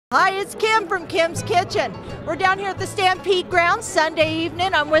Hi, it's Kim from Kim's Kitchen. We're down here at the Stampede Grounds Sunday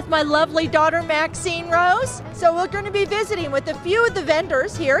evening. I'm with my lovely daughter Maxine Rose. So we're going to be visiting with a few of the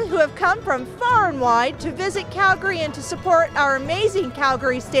vendors here who have come from far and wide to visit Calgary and to support our amazing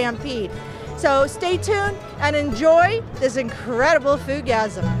Calgary Stampede. So stay tuned and enjoy this incredible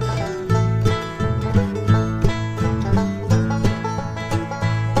foodgasm.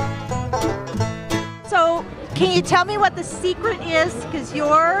 So can you tell me what the secret is? Because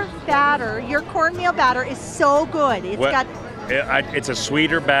your batter, your cornmeal batter is so good. It's a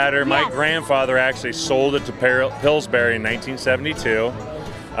sweeter batter. Yes. My grandfather actually sold it to Pillsbury in 1972.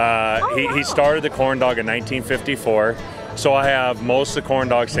 He started the corn dog in 1954. So I have most of the corn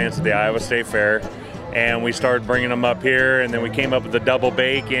dog stands at the Iowa State Fair. And we started bringing them up here, and then we came up with the double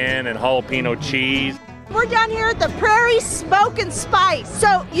bacon and jalapeno cheese. We're down here at the Prairie Smoke Spice.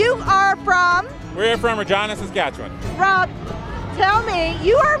 So you are from? We're from Regina, Saskatchewan. Rob, tell me,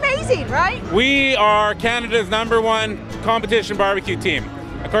 you are amazing, right? We are Canada's #1 competition barbecue team.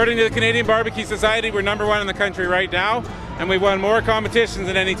 According to the Canadian Barbecue Society, we're #1 in the country right now, and we've won more competitions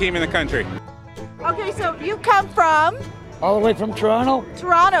than any team in the country. Okay, so you come from? All the way from Toronto.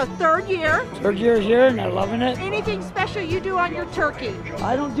 Toronto, third year. Third year here, and I'm loving it. Anything special you do on your turkey?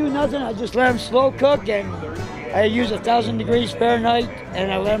 I don't do nothing. I just let them slow cook, and I use 1,000 degrees Fahrenheit,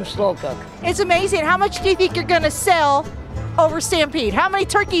 and I let them slow cook. It's amazing. How much do you think you're going to sell over Stampede? How many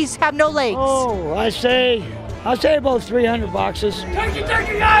turkeys have no legs? Oh, I'll say about 300 boxes. Turkey,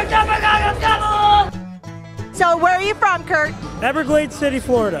 guys! Oh my God, I'm double! So where are you from, Kurt? Everglades City,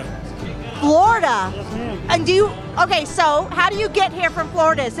 Florida. Florida? Yes, ma'am. And okay, so how do you get here from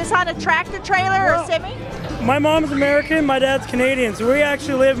Florida? Is this on a tractor trailer or semi? My mom's American, my dad's Canadian, so we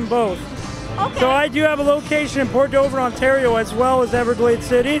actually live in both. Okay. So I do have a location in Port Dover, Ontario, as well as Everglades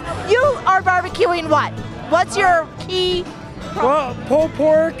City. You are barbecuing what? What's your key? Well, pulled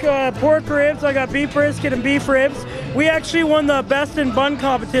pork, pork ribs, I got beef brisket and beef ribs. We actually won the Best in Bun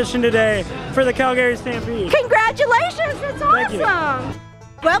competition today for the Calgary Stampede. Congratulations, that's awesome. Thank you.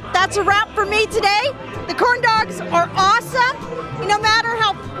 Well, that's a wrap for me today. The corn dogs are awesome. No matter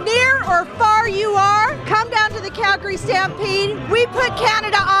how near or far you are, come down to the Calgary Stampede. We put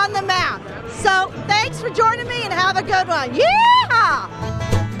Canada on the map. So thanks for joining me and have a good one. Yeah!